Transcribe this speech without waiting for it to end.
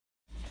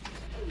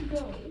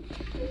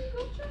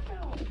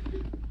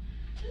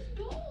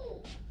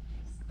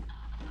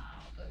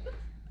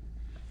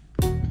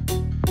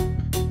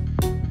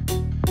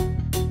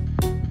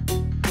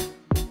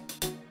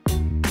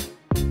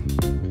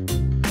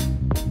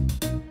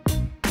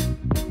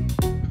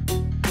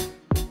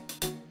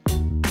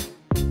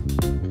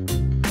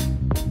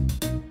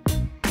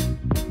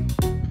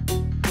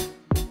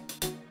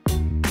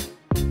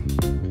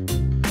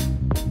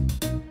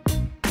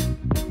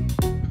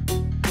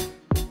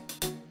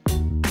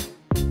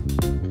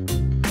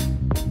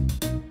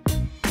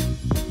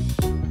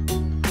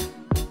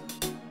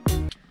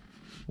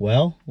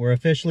Well, we're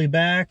officially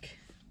back.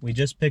 We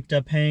just picked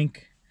up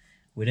Hank.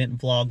 We didn't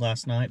vlog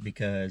last night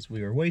because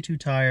we were way too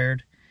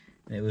tired.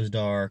 And it was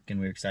dark and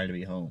we were excited to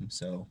be home.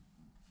 So,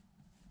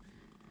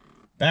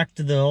 back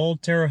to the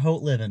old Terre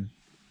Haute living.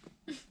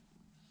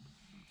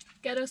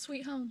 Ghetto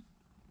sweet home.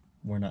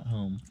 We're not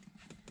home.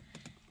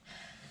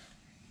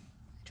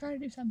 Try to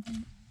do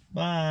something.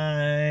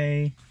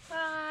 Bye.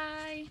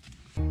 Bye.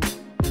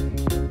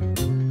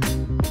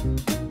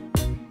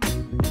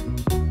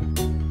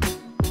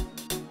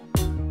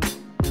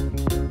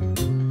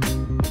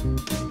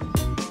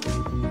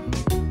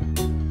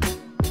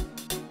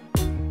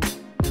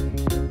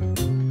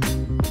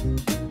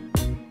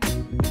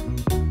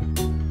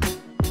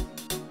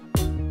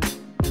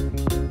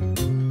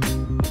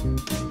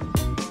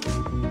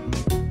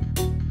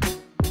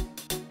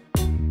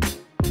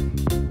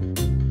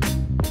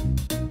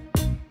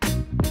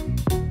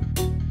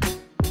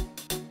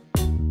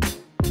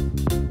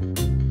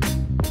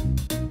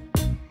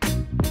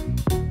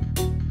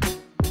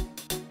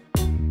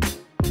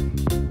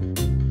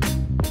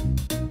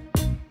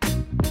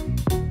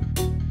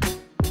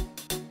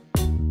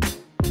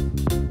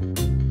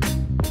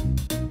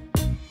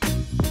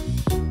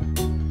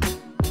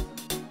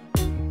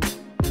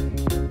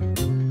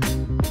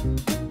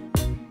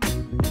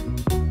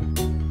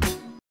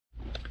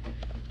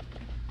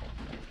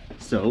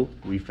 So,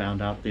 we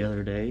found out the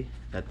other day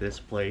that this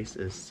place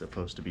is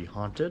supposed to be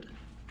haunted.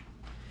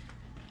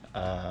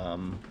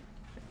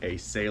 A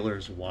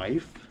sailor's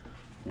wife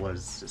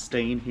was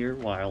staying here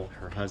while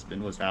her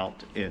husband was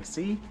out at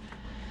sea.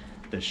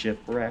 The ship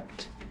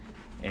wrecked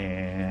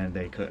and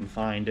they couldn't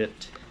find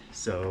it.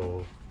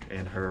 So,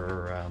 in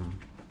her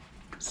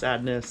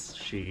sadness,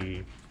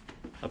 she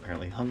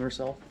apparently hung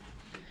herself.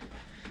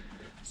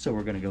 So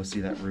we're gonna go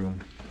see that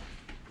room.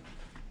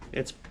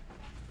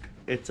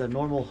 It's a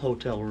normal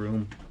hotel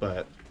room,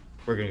 but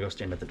we're gonna go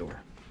stand at the door.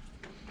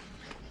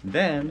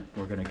 Then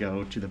we're gonna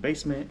go to the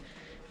basement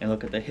and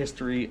look at the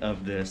history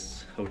of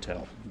this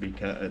hotel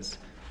because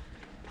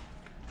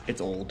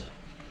it's old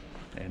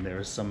and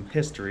there's some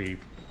history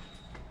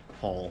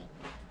hall.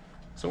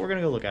 So we're gonna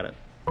go look at it.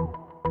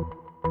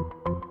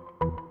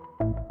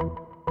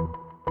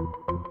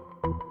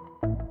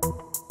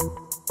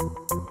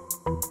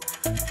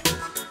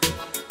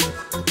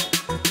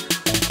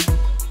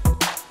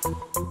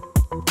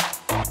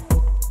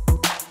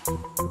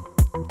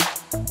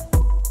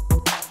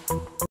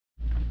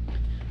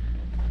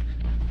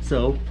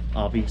 So,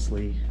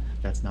 obviously,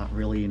 that's not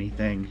really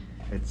anything.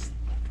 It's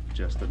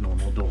just a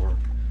normal door,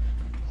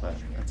 but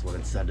that's what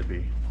it's said to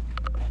be.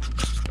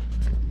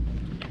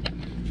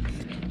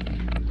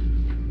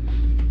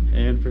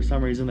 And for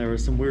some reason, there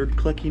was some weird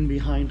clicking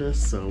behind us,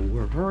 so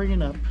we're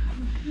hurrying up.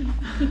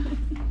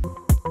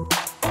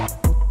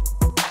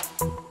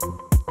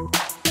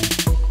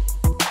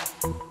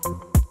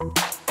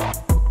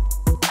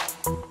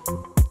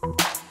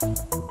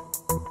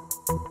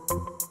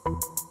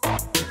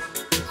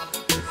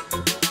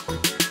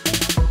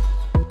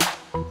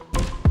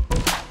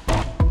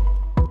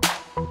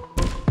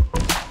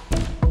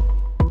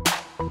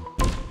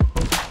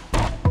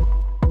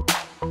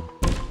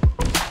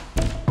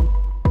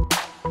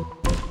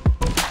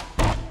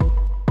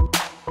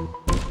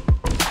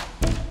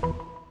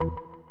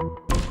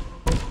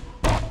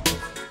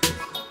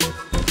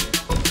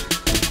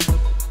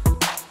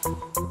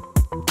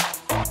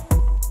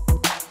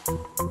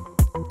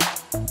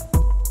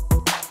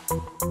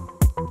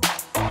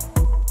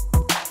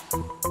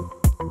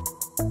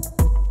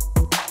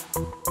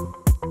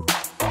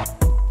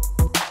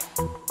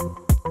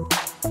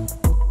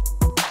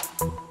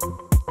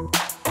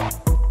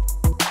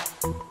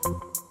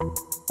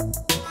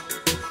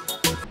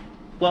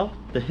 Well,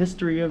 the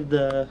history of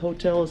the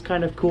hotel is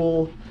kind of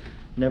cool.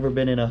 Never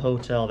been in a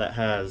hotel that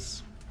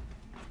has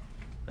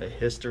a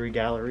history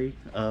gallery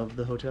of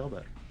the hotel,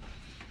 but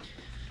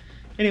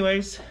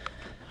anyways,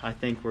 I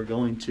think we're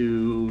going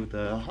to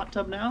the hot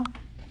tub now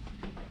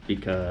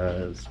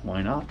because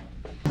why not?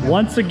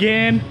 Once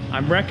again,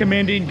 I'm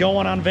recommending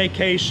going on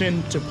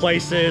vacation to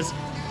places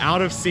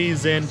out of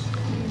season.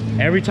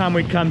 Every time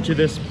we come to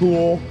this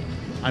pool,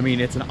 I mean,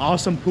 it's an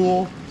awesome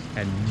pool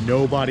and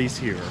nobody's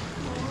here.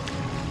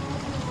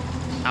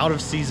 Out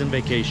of season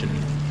vacation,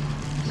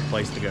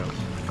 place to go.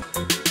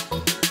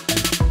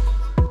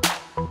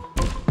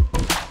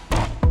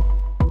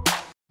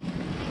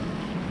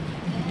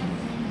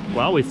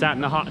 Well, we sat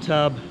in the hot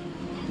tub.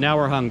 Now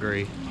we're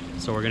hungry,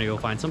 so we're gonna go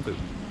find some food.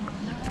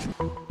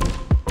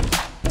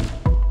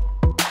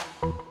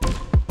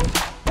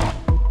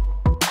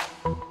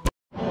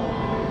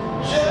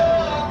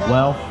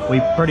 Well,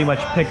 we pretty much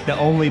picked the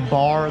only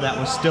bar that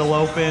was still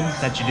open,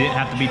 that you didn't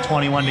have to be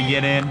 21 to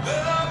get in.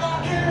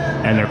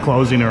 And they're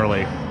closing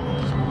early.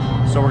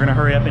 So we're gonna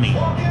hurry up and eat.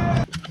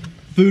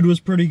 Food was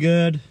pretty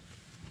good.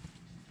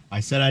 I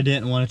said I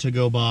didn't want a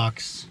to-go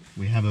box.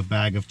 We have a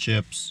bag of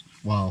chips.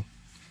 Well,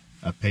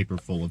 a paper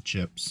full of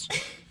chips.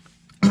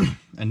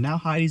 And now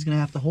Heidi's gonna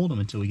have to hold them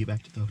until we get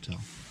back to the hotel.